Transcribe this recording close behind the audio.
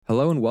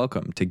Hello and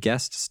welcome to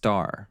Guest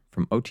Star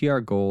from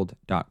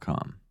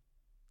OTRGold.com.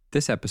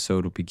 This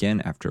episode will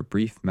begin after a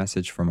brief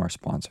message from our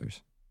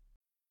sponsors.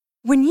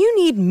 When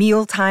you need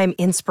mealtime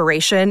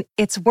inspiration,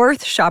 it's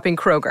worth shopping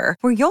Kroger,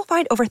 where you'll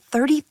find over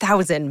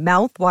 30,000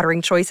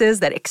 mouth-watering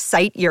choices that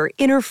excite your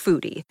inner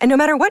foodie. And no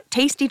matter what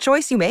tasty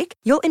choice you make,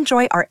 you'll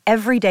enjoy our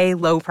everyday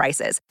low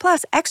prices,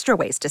 plus extra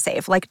ways to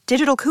save, like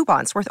digital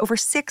coupons worth over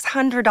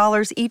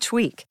 $600 each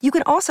week. You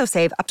can also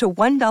save up to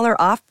 $1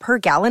 off per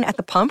gallon at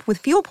the pump with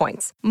fuel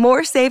points.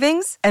 More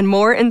savings and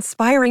more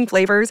inspiring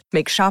flavors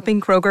make shopping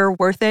Kroger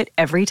worth it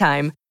every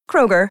time.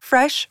 Kroger,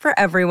 fresh for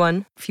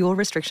everyone. Fuel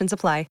restrictions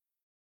apply.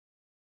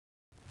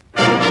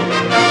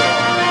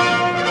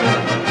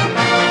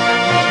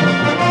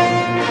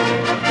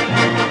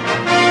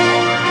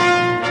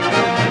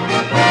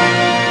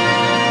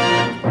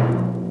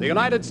 The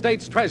United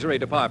States Treasury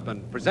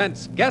Department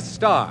presents Guest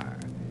Star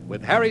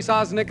with Harry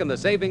Sosnick and the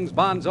Savings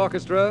Bonds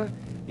Orchestra,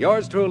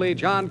 yours truly,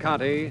 John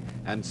Conte,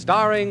 and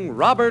starring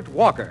Robert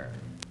Walker.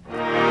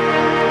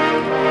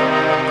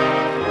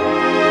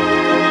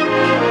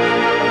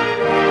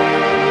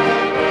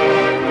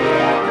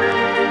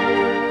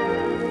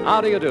 How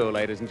do you do,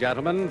 ladies and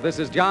gentlemen? This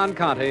is John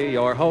Conte,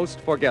 your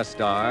host for Guest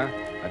Star,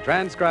 a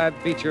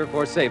transcribed feature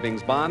for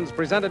savings bonds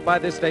presented by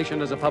this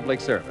station as a public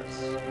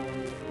service.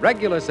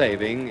 Regular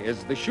saving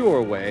is the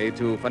sure way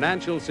to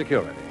financial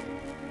security.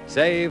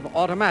 Save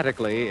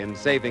automatically in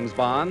savings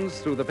bonds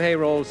through the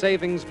payroll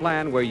savings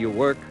plan where you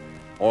work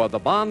or the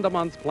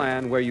bond-a-month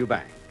plan where you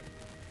bank.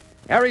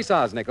 Harry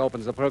Sosnick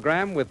opens the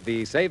program with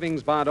the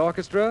Savings Bond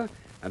Orchestra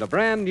and a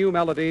brand new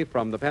melody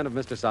from the pen of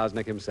Mr.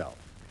 Sosnick himself.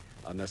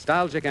 A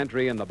nostalgic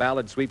entry in the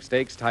ballad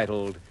sweepstakes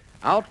titled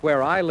Out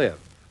Where I Live,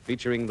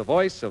 featuring the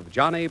voice of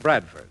Johnny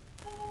Bradford.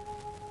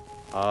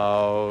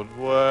 Out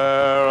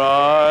where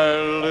I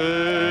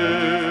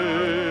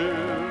live,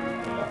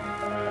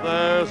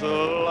 there's a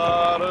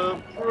lot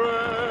of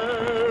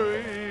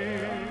prairie,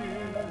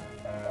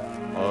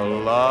 a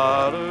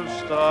lot of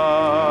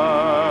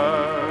stars,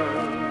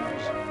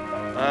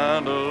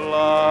 and a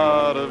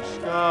lot of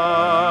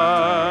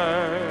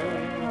sky.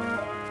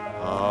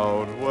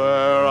 Out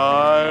where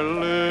I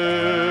live,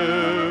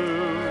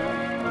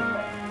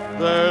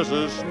 there's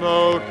a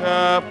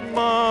snow-capped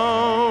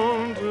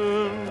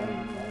mountain,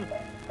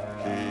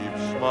 keep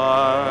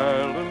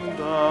smiling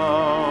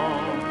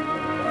down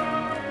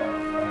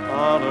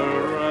on a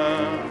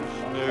ranch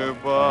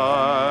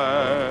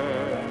nearby,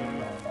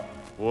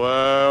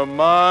 where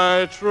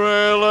my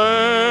trail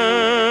ends.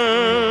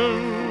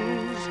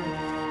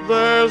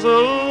 There's a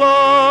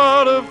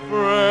lot of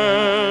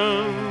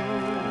friends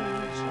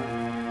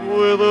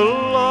with a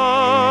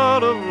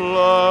lot of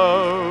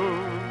love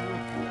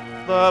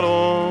that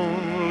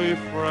only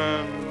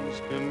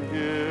friends can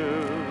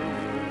give.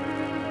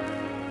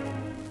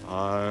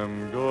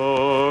 I'm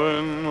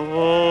going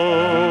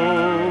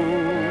home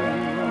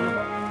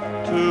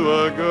to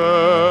a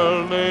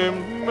girl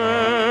named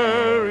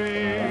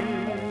Mary.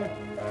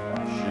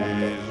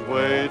 She's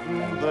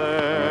waiting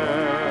there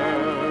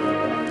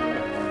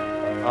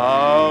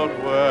out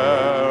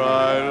where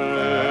I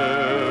live.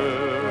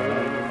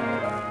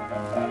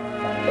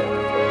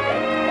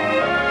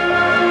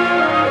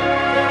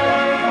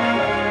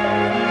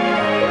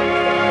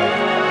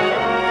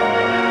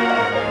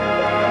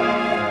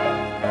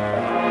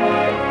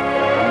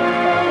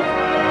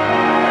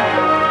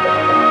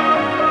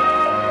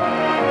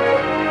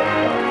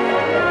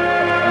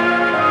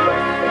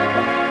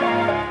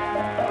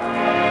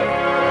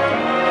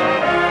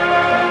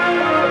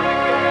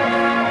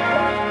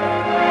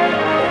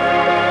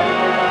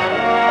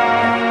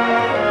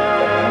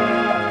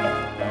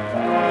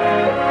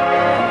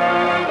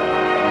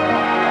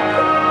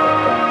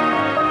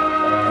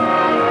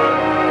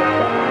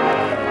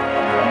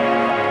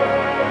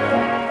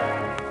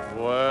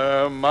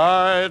 Where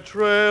my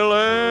trail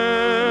ends,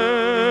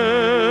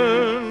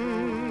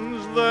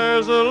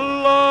 there's a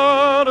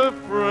lot of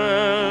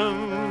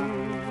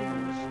friends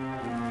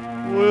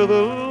with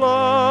a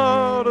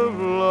lot of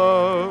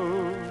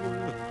love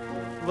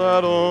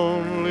that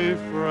only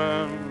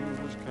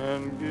friends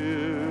can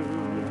give.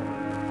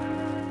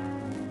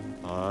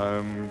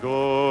 I'm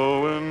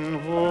going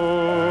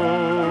home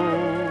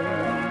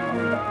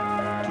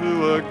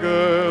to a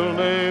girl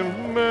named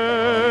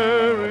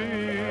Mary.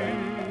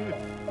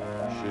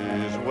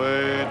 She's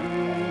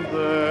waiting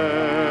there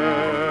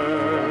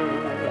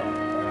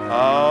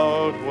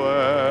out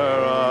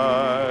where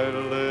I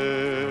live.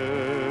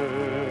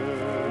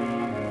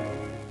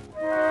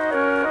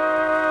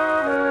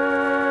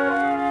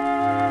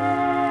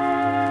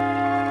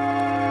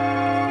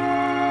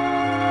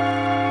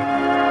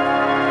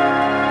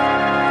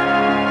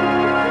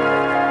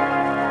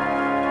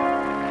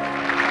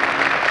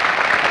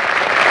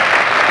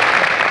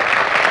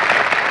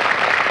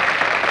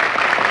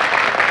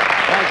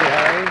 Thank you,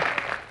 Harry.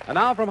 And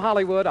now from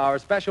Hollywood, our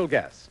special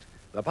guest,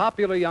 the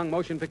popular young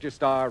motion picture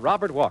star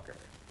Robert Walker.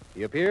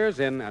 He appears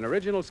in an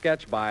original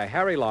sketch by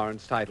Harry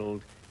Lawrence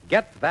titled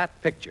Get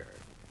That Picture.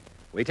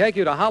 We take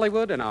you to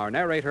Hollywood and our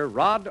narrator,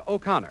 Rod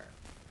O'Connor.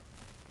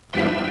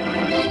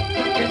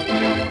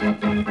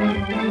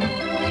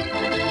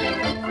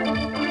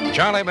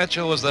 Charlie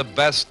Mitchell was the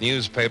best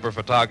newspaper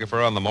photographer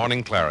on the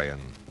Morning Clarion.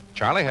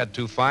 Charlie had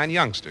 2 fine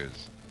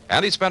youngsters,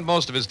 and he spent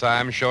most of his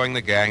time showing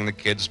the gang the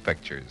kids'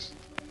 pictures.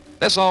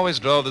 This always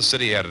drove the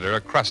city editor,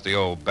 a crusty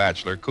old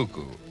bachelor,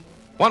 cuckoo.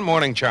 One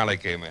morning, Charlie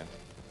came in.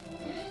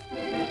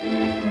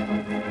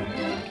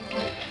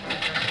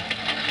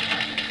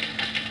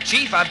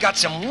 Chief, I've got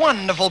some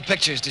wonderful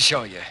pictures to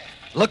show you.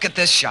 Look at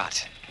this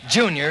shot.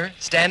 Junior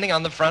standing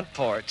on the front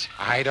porch.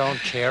 I don't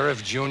care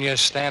if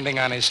Junior's standing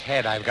on his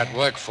head. I've got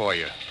work for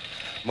you.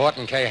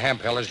 Morton K.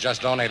 Hemphill has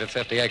just donated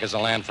 50 acres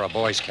of land for a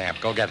boys' camp.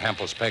 Go get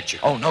Hemphill's picture.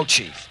 Oh, no,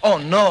 Chief. Oh,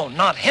 no,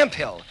 not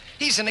Hemphill.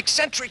 He's an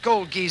eccentric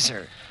old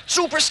geezer.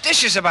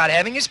 Superstitious about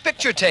having his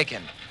picture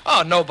taken.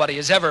 Oh, nobody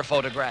has ever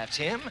photographed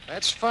him.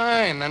 That's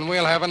fine, then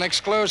we'll have an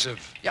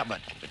exclusive. Yeah,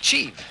 but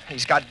Chief,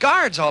 he's got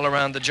guards all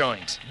around the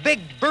joint. Big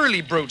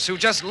burly brutes who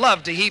just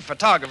love to heave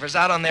photographers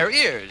out on their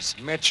ears.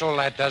 Mitchell,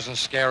 that doesn't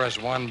scare us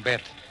one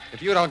bit.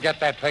 If you don't get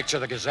that picture,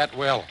 the Gazette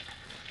will.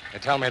 They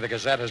tell me the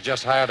Gazette has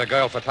just hired a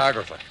girl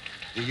photographer.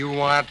 Do you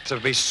want to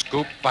be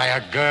scooped by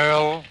a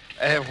girl?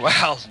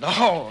 Well,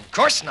 no, of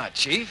course not,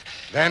 Chief.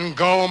 Then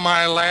go,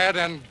 my lad,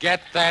 and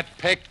get that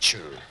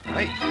picture.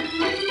 Hey,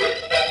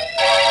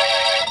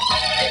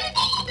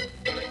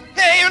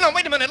 no,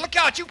 wait a minute. Look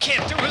out. You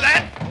can't do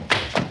that.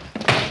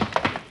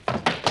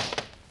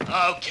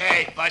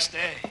 Okay, Buster.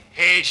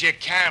 Here's your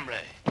camera.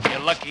 You're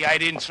lucky I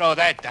didn't throw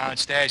that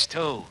downstairs,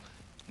 too.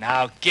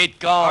 Now, get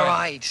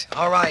going.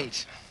 All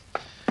right.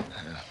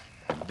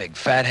 Big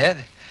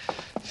fathead.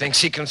 Thinks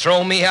he can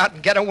throw me out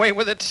and get away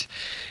with it.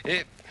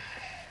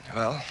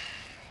 Well,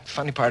 the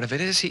funny part of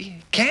it is he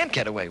can't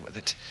get away with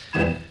it.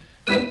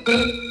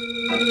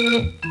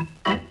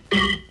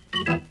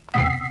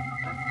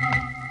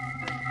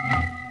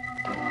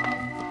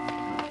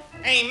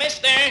 Hey,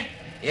 mister.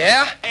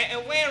 Yeah?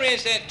 Where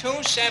is it?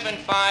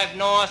 275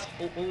 North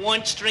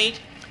 1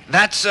 Street?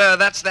 That's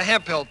the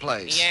Hemphill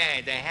place.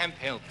 Yeah, the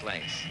Hemphill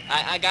place.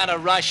 I got a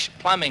rush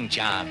plumbing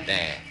job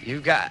there.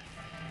 You got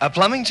a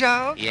plumbing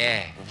job?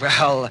 Yeah.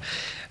 Well,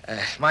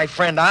 my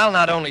friend, I'll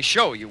not only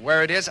show you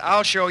where it is,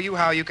 I'll show you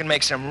how you can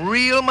make some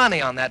real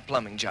money on that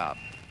plumbing job.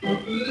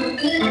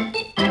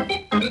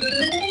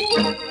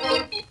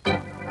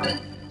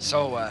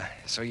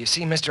 So you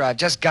see, mister, I've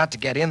just got to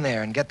get in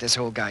there and get this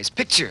old guy's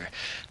picture.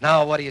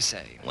 Now, what do you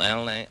say?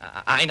 Well,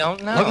 I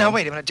don't know. Look, now,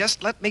 wait a minute.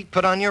 Just let me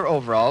put on your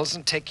overalls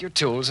and take your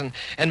tools and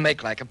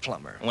make like a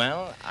plumber.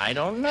 Well, I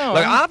don't know.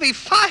 Look, I'll be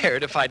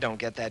fired if I don't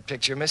get that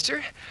picture,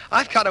 mister.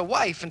 I've got a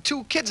wife and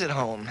 2 kids at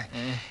home.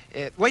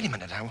 Wait a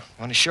minute. I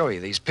want to show you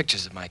these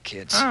pictures of my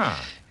kids.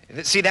 Ah.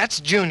 See, that's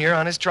Junior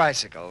on his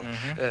tricycle.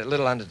 A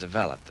little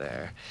underdeveloped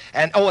there.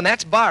 And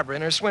that's Barbara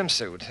in her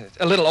swimsuit.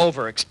 A little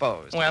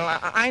overexposed. Well,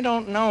 I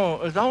don't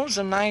know. Those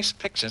are nice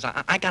pictures.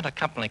 I got a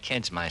couple of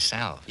kids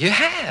myself. You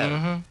have?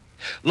 Mm-hmm.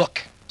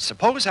 Look,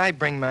 suppose I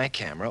bring my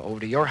camera over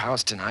to your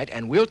house tonight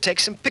and we'll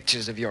take some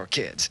pictures of your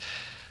kids.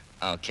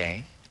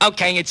 Okay.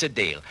 Okay, it's a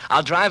deal.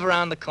 I'll drive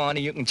around the corner.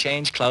 You can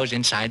change clothes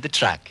inside the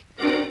truck.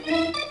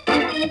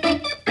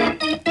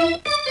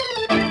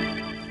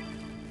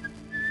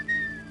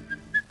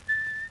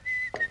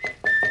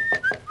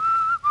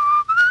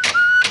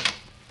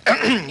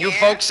 You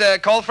folks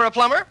call for a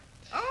plumber?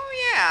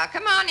 Oh, yeah.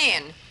 Come on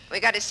in. We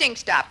got a sink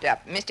stopped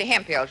up in Mr.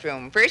 Hemphill's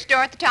room. First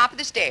door at the top of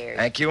the stairs.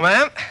 Thank you,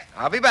 ma'am.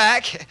 I'll be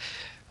back.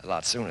 A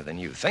lot sooner than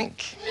you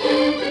think.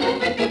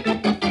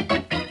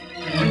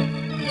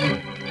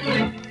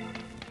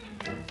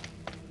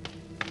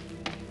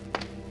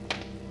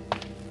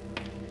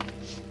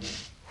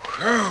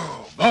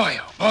 Whew, boy,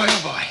 oh boy,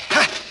 oh boy.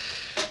 Ha.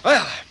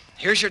 Well,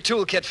 here's your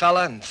toolkit,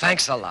 fella, and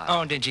thanks a lot.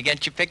 Oh, did you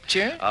get your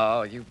picture?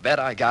 Oh, you bet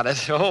I got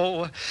it.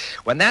 Oh,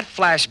 when that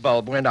flash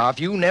bulb went off,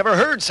 you never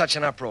heard such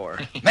an uproar.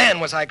 Man,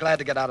 was I glad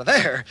to get out of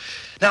there.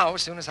 Now,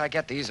 as soon as I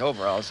get these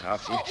overalls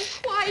off you... Oh,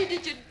 why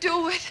did you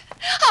do it?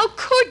 How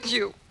could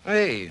you?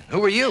 Hey,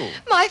 who are you?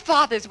 My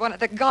father's one of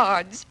the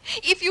guards.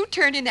 If you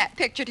turn in that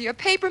picture to your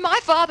paper, my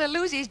father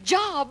loses his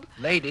job.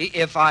 Lady,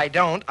 if I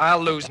don't, I'll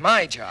lose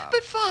my job.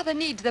 But father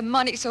needs the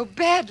money so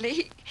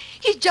badly.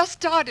 He just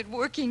started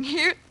working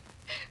here.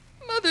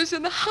 Mother's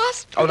in the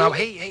hospital. Oh, now,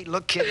 hey,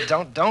 look, kid,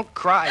 don't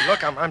cry.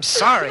 Look, I'm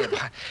sorry.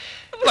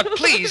 Look,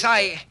 please,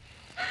 I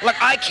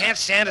can't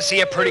stand to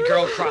see a pretty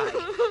girl cry.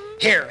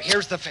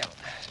 Here's the film.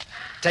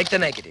 Take the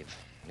negative.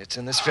 It's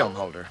in this film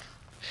holder.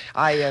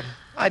 I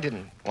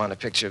didn't want a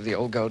picture of the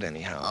old goat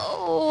anyhow.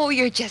 Oh,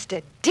 you're just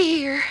a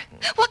dear.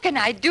 What can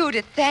I do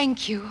to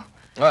thank you?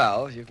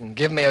 Well, you can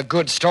give me a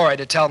good story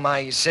to tell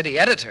my city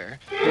editor.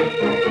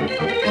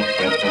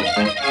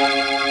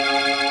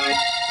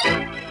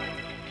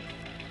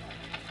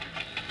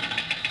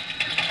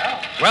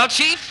 Well,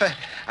 Chief,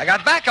 I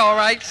got back all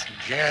right.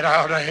 Get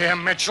out of here,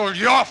 Mitchell.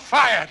 You're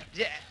fired.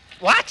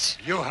 What?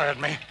 You heard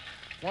me.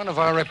 One of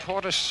our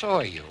reporters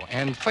saw you,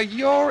 and for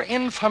your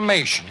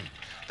information,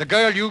 the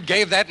girl you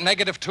gave that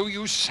negative to,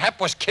 you sap,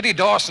 was Kitty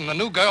Dawson, the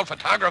new girl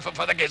photographer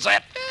for the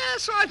Gazette.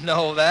 Yes, I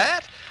know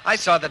that. I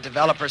saw the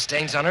developer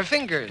stains on her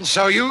fingers.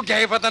 So you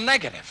gave her the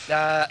negative?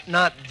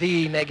 Not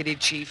the negative,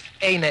 Chief.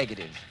 A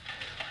negative.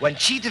 When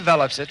she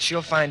develops it,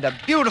 she'll find a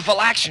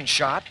beautiful action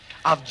shot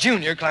of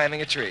Junior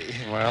climbing a tree.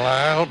 Well,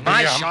 I'll be...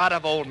 My shot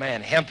of old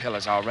man Hemphill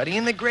is already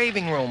in the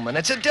graving room, and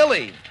it's a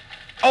dilly.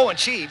 Oh, and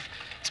Chief,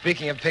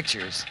 speaking of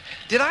pictures,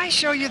 did I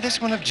show you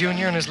this one of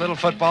Junior in his little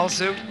football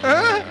suit?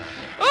 Huh?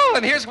 Oh,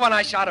 and here's one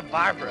I shot of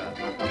Barbara.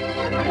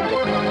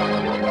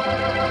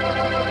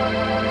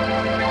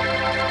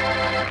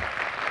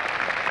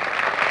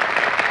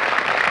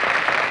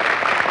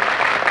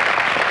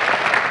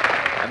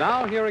 And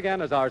now, here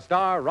again is our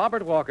star,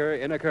 Robert Walker,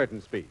 in a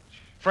curtain speech.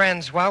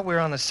 Friends, while we're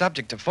on the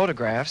subject of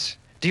photographs,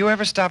 do you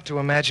ever stop to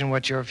imagine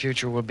what your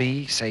future will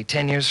be, say,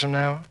 10 years from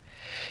now?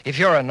 If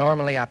you're a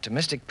normally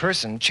optimistic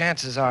person,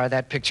 chances are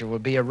that picture will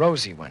be a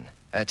rosy one.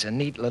 It's a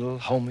neat little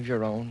home of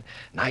your own,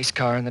 nice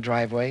car in the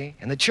driveway,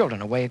 and the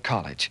children away at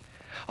college.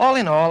 All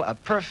in all, a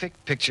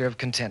perfect picture of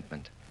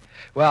contentment.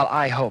 Well,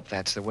 I hope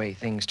that's the way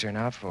things turn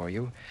out for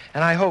you,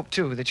 and I hope,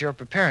 too, that you're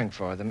preparing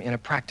for them in a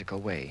practical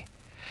way.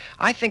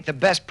 I think the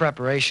best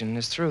preparation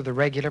is through the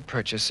regular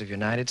purchase of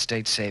United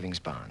States savings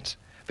bonds,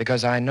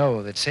 because I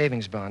know that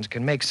savings bonds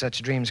can make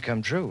such dreams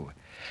come true.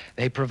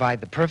 They provide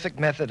the perfect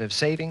method of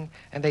saving,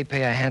 and they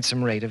pay a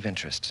handsome rate of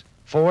interest.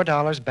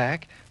 $4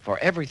 back for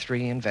every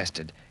 3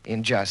 invested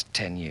in just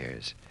 10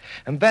 years.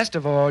 And best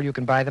of all, you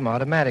can buy them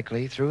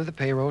automatically through the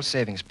payroll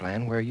savings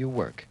plan where you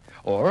work.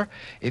 Or,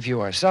 if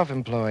you are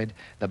self-employed,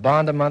 the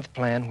bond-a-month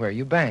plan where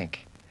you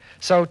bank.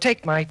 So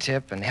take my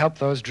tip and help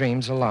those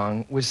dreams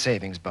along with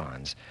savings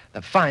bonds,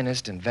 the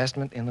finest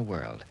investment in the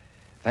world.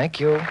 Thank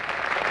you.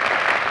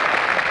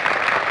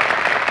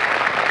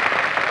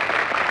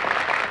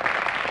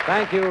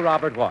 Thank you,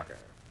 Robert Walker.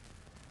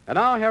 And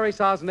now Harry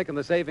Sosnick and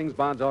the Savings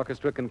Bonds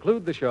Orchestra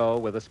conclude the show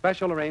with a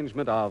special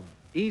arrangement of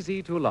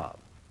Easy to Love.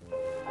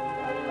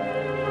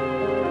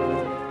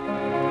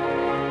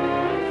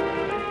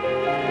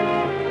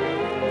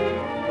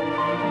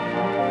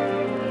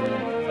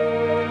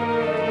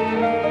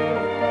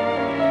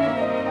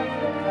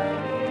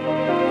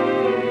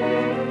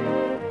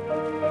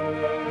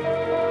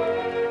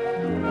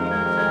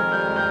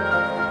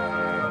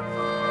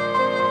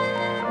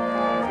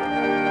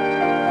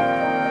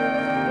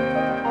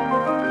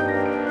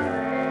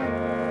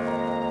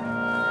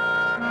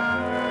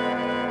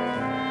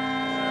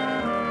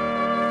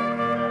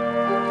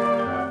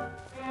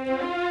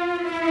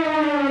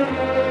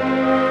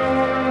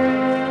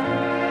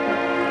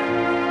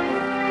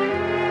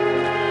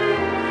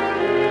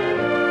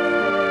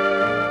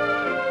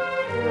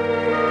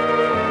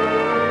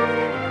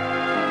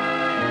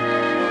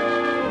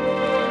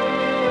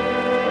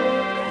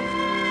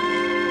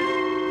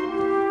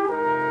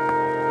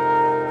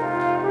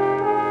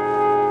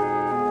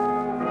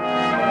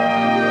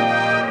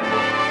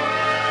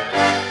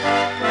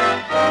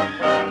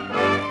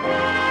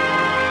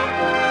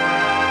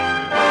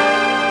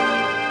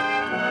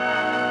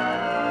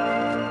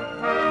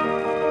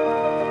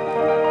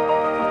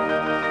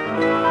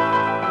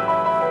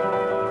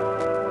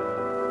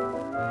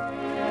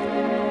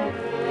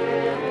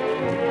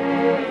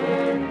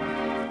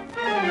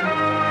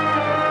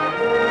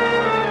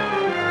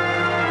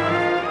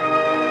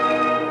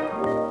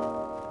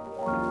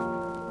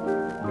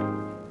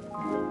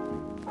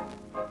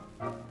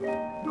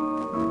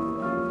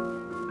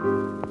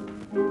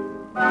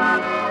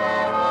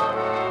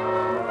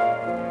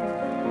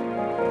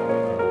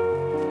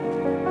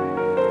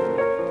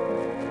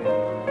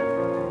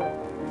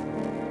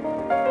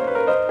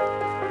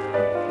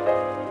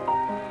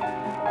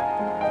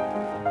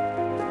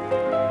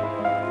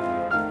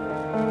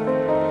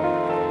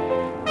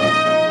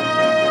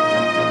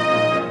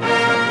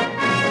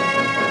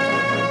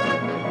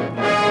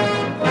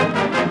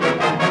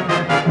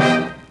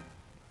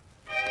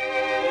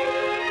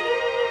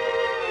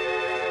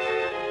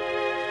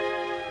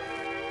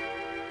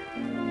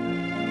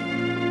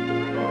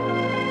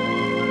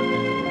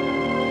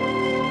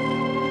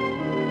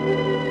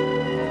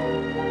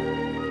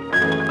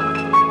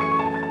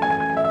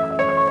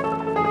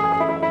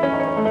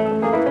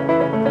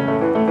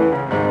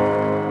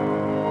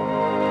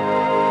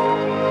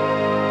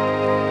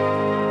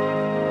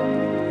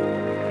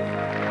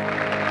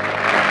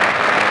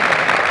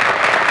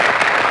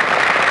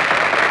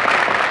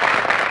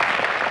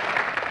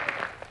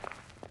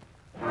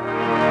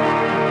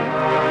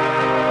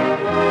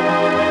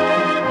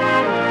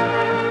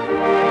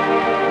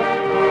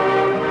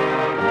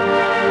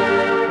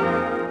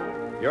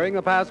 During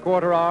the past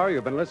quarter hour,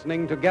 you've been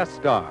listening to Guest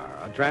Star,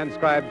 a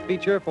transcribed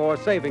feature for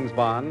savings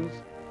bonds,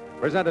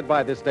 presented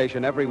by this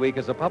station every week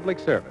as a public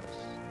service.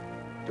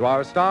 To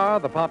our star,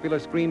 the popular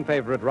screen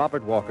favorite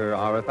Robert Walker,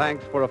 our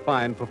thanks for a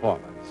fine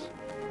performance.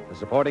 The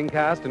supporting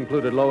cast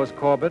included Lois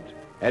Corbett,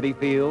 Eddie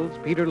Fields,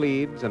 Peter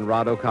Leeds, and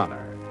Rod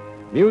O'Connor.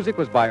 Music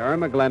was by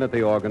Irma Glenn at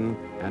the organ,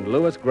 and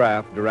Louis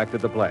Graff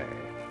directed the play.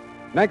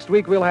 Next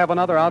week, we'll have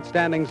another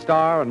outstanding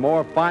star and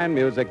more fine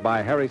music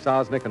by Harry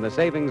Sosnick and the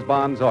Savings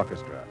Bonds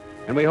Orchestra.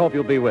 And we hope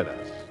you'll be with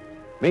us.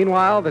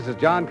 Meanwhile, this is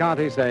John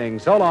Conte saying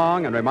so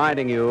long and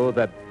reminding you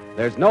that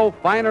there's no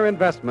finer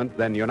investment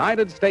than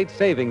United States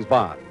savings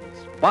bonds.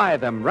 Buy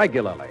them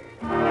regularly.